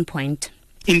and on point.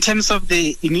 In terms of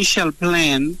the initial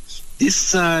plan,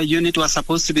 this unit was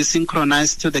supposed to be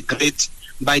synchronized to the grid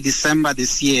by December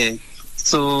this year.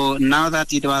 So now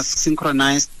that it was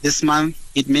synchronized this month,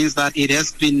 it means that it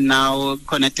has been now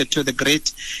connected to the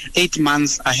grid 8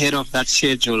 months ahead of that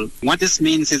schedule. What this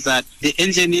means is that the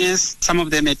engineers, some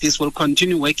of them at least, will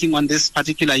continue working on this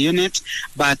particular unit,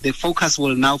 but the focus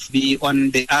will now be on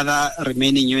the other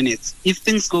remaining units. If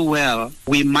things go well,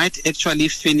 we might actually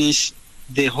finish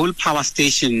the whole power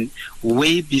station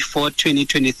way before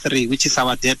 2023, which is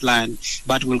our deadline,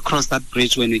 but we'll cross that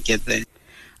bridge when we get there.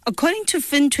 According to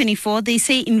Fin24, they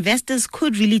say investors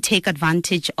could really take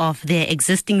advantage of their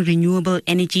existing renewable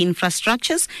energy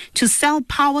infrastructures to sell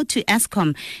power to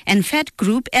Eskom. And FED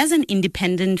Group, as an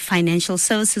independent financial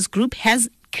services group, has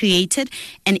created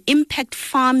an impact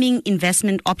farming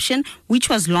investment option, which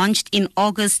was launched in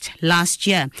August last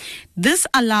year. This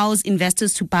allows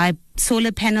investors to buy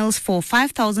solar panels for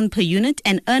 5,000 per unit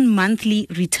and earn monthly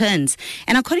returns.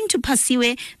 And according to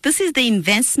Pasiwe, this is the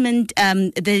investment,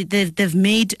 they've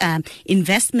made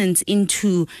investments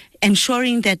into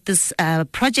ensuring that this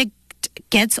project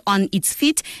gets on its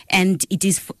feet and it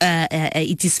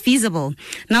is feasible.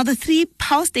 Now, the 3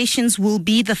 power stations will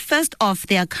be the first of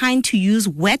their kind to use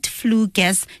wet flue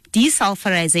gas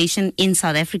desulfurization in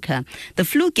South Africa. The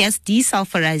flue gas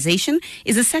desulfurization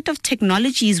is a set of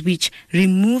technologies which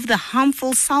remove the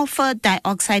harmful sulfur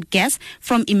dioxide gas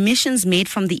from emissions made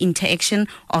from the interaction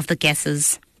of the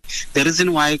gases. The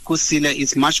reason why Kusile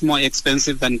is much more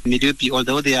expensive than Medupi,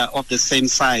 although they are of the same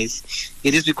size,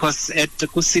 it is because at the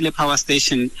Kusile power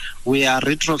station, we are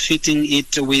retrofitting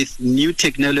it with new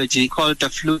technology called the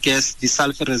flue gas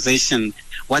desulfurization.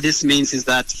 What this means is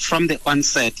that from the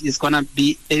onset, it's going to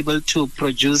be able to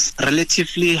produce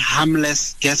relatively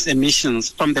harmless gas emissions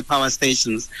from the power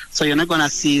stations. So you're not going to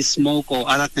see smoke or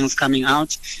other things coming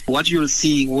out. What you'll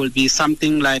see will be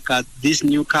something like these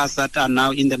new cars that are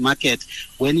now in the market.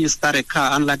 When you start a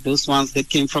car, unlike those ones that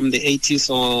came from the 80s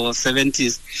or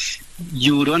 70s,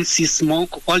 you don't see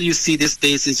smoke. All you see these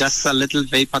days is just a little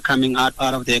vapor coming out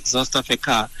of the exhaust of a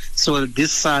car. So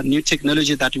this new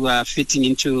technology that we are fitting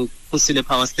into Kusile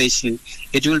Power Station,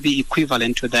 it will be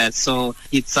equivalent to that. So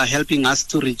it's helping us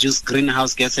to reduce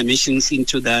greenhouse gas emissions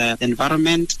into the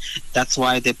environment. That's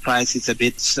why the price is a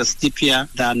bit steeper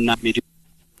than medium.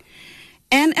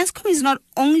 And Eskom is not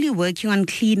only working on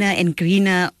cleaner and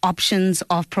greener options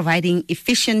of providing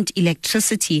efficient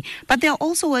electricity, but they're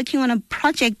also working on a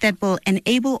project that will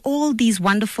enable all these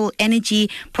wonderful energy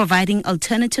providing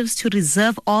alternatives to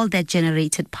reserve all that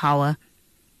generated power.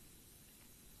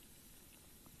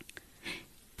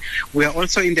 We are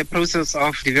also in the process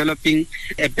of developing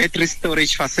a battery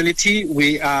storage facility.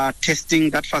 We are testing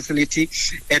that facility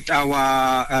at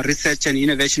our Research and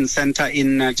Innovation Center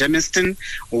in Germiston.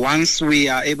 Once we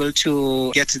are able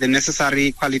to get the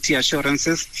necessary quality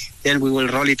assurances, then we will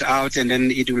roll it out, and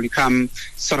then it will become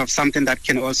sort of something that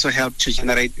can also help to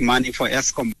generate money for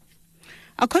Eskom.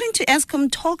 According to Eskom,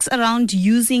 talks around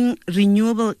using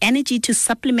renewable energy to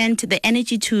supplement the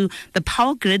energy to the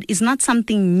power grid is not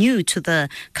something new to the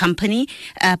company.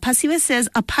 Pasiwe says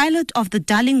a pilot of the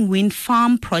Darling Wind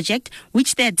Farm project,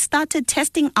 which they had started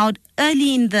testing out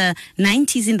early in the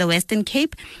 90s in the Western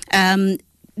Cape,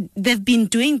 they've been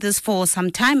doing this for some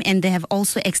time, and they have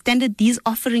also extended these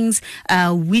offerings,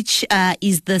 which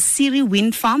is the Siri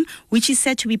Wind Farm, which is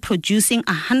said to be producing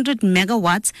 100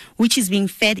 megawatts, which is being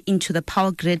fed into the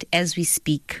power grid as we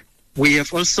speak. We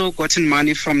have also gotten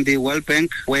money from the World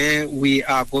Bank, where we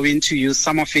are going to use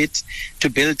some of it to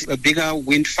build a bigger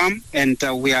wind farm, and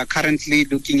we are currently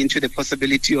looking into the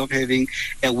possibility of having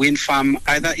a wind farm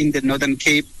either in the Northern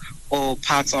Cape or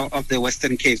parts of the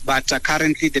Western Cape. But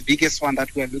currently the biggest one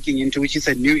that we are looking into, which is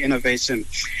a new innovation,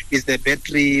 is the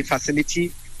battery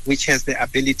facility, which has the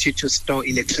ability to store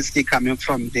electricity coming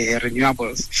from the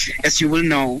renewables. As you will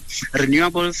know,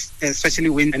 renewables,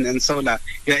 especially wind and solar,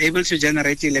 you are able to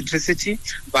generate electricity,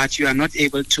 but you are not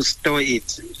able to store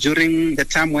it. During the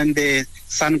time when the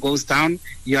sun goes down,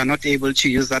 you are not able to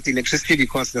use that electricity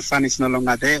because the sun is no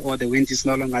longer there or the wind is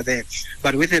no longer there.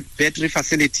 But with a battery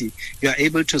facility, you are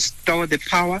able to store the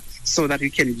power so that you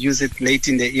can use it late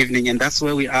in the evening. And that's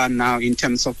where we are now in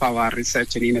terms of our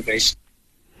research and innovation.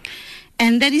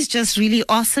 And that is just really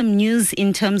awesome news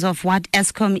in terms of what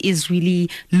Eskom is really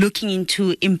looking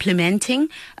into implementing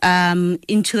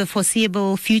into the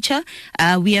foreseeable future.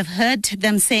 We have heard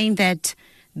them saying that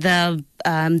they're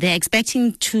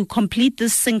expecting to complete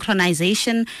this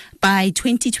synchronization by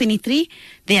 2023.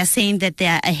 They are saying that they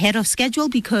are ahead of schedule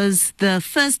because the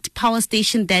first power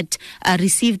station that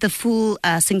received the full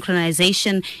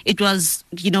synchronization, it was,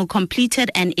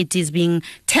 completed and it is being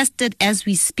tested as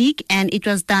we speak, and it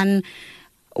was done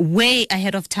way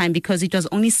ahead of time because it was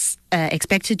only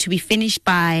expected to be finished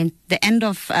by the end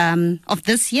of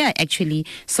this year, actually.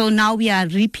 So now we are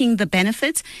reaping the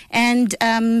benefits, and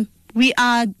we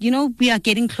are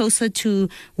getting closer to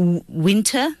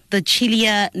winter, the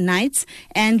chillier nights,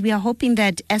 and we are hoping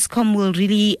that Eskom will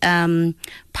really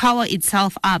power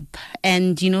itself up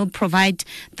and, provide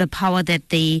the power that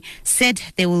they said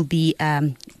they will be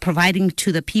providing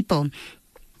to the people.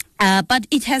 But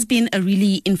it has been a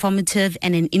really informative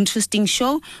and an interesting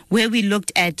show where we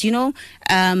looked at,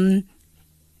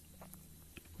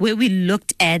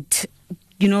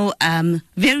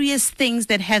 various things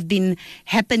that have been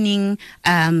happening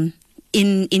in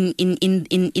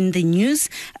the news.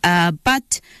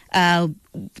 But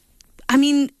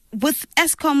with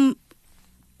Eskom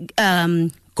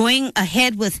going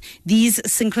ahead with these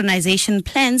synchronization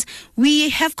plans, we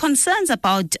have concerns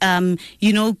about,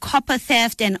 copper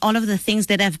theft and all of the things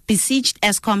that have besieged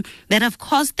Eskom that have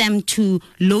caused them to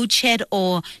load shed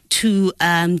or to,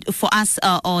 for us,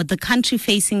 or the country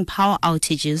facing power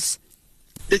outages.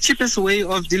 The cheapest way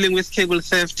of dealing with cable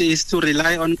theft is to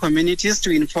rely on communities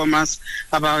to inform us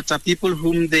about people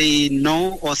whom they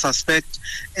know or suspect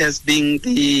as being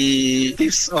the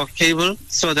thieves of cable,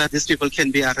 so that these people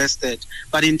can be arrested.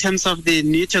 But in terms of the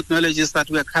new technologies that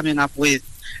we are coming up with,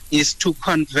 is to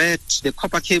convert the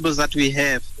copper cables that we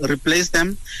have, replace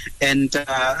them, and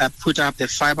put up the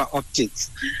fiber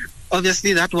optics.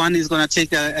 Obviously, that one is going to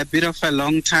take a bit of a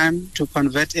long time to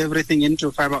convert everything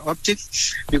into fiber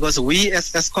optics, because we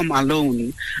as Eskom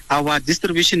alone, our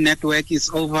distribution network is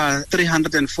over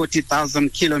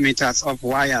 340,000 kilometers of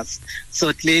wires.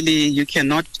 So clearly you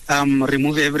cannot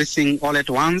remove everything all at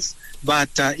once.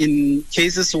 But in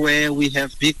cases where we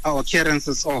have big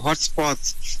occurrences or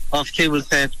hotspots of cable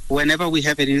theft, whenever we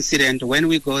have an incident, when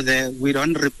we go there, we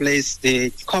don't replace the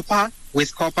copper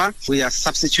with copper. We are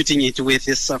substituting it with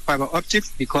this fiber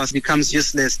optics, because it becomes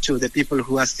useless to the people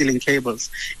who are stealing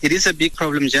cables. It is a big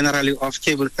problem generally of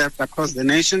cable theft across the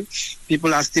nation.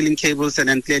 People are stealing cables, and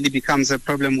then clearly becomes a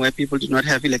problem where people do not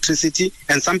have electricity.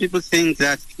 And some people think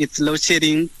that it's load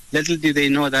shedding. Little do they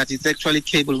know that it's actually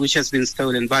cable which has been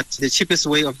stolen. But the cheapest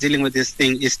way of dealing with this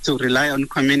thing is to rely on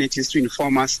communities to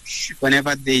inform us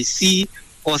whenever they see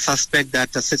or suspect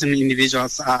that certain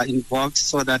individuals are involved,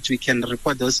 so that we can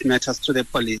report those matters to the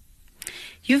police.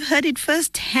 You've heard it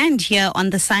firsthand here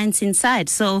on the Science Inside.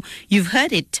 So you've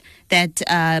heard it that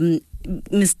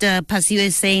Mr. Pasiwe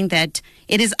is saying that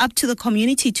it is up to the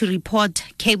community to report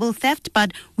cable theft,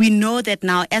 but we know that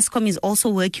now Eskom is also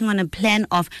working on a plan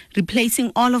of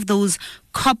replacing all of those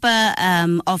copper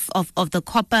of the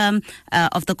copper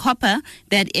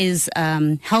that is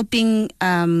helping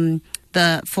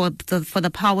for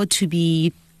the power to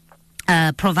be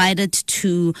provided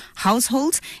to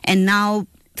households. And now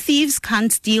thieves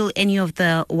can't steal any of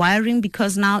the wiring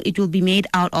because now it will be made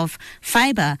out of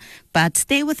fiber. But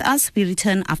stay with us. We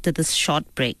return after this short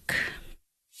break.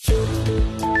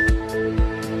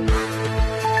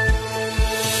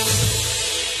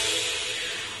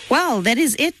 Well, that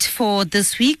is it for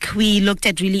this week. We looked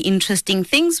at really interesting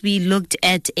things. We looked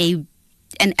at an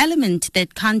element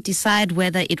that can't decide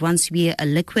whether it wants to be a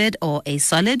liquid or a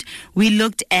solid. We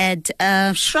looked at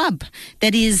a shrub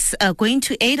that is going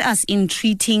to aid us in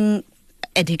treating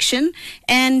addiction.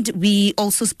 And we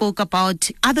also spoke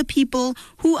about other people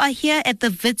who are here at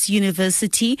the Wits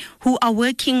University who are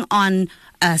working on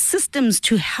systems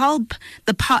to help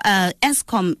the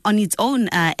Eskom on its own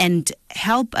and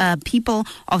help people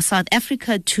of South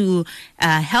Africa to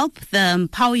help the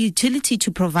power utility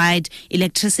to provide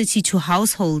electricity to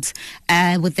households.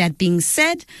 With that being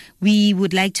said, we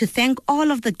would like to thank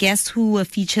all of the guests who were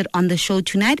featured on the show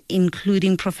tonight,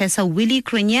 including Professor Willie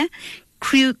Krione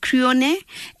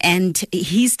and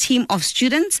his team of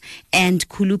students, and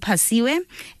Khulu Pasiwe.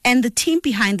 And the team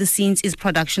behind the scenes is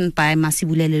production by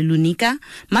Masibulele Lunika,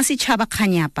 Masichaba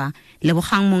Kanyapa,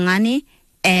 Lebogang Mongane,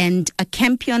 and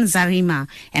Campion Zarima.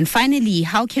 And finally,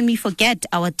 how can we forget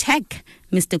our tech,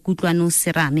 Mr. Kutlwano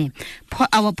Serame?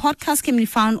 Our podcast can be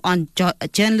found on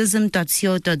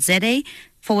journalism.co.za.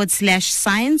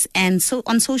 facebook.com/science, and so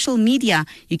on social media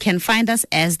you can find us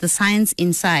as The Science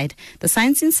Inside. The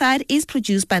Science Inside is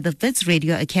produced by the Wits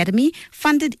Radio Academy,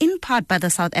 funded in part by the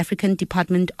South African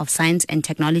Department of Science and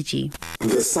Technology.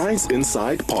 The Science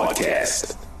Inside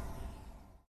Podcast.